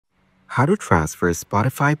How to transfer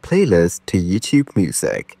Spotify playlist to YouTube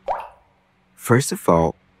Music. First of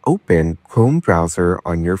all, open Chrome browser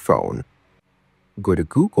on your phone. Go to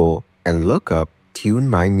Google and look up Tune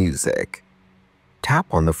My Music. Tap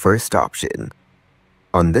on the first option.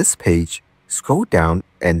 On this page, scroll down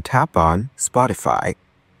and tap on Spotify.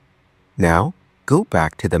 Now, go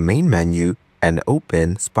back to the main menu and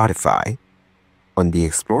open Spotify. On the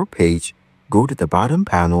Explore page, go to the bottom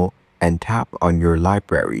panel and tap on your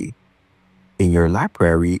library. In your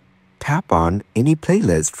library, tap on any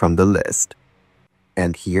playlist from the list.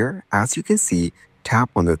 And here, as you can see,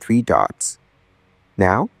 tap on the three dots.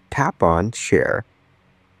 Now, tap on Share.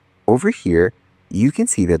 Over here, you can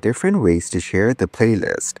see the different ways to share the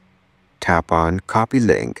playlist. Tap on Copy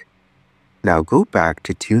Link. Now go back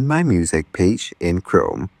to Tune My Music page in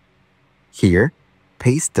Chrome. Here,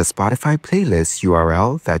 paste the Spotify playlist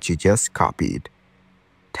URL that you just copied.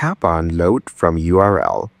 Tap on Load from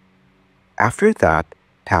URL. After that,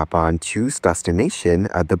 tap on Choose Destination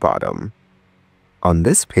at the bottom. On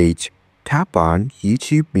this page, tap on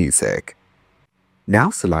YouTube Music. Now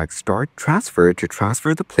select Start Transfer to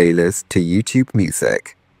transfer the playlist to YouTube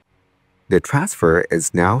Music. The transfer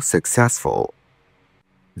is now successful.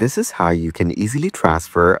 This is how you can easily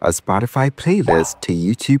transfer a Spotify playlist to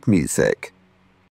YouTube Music.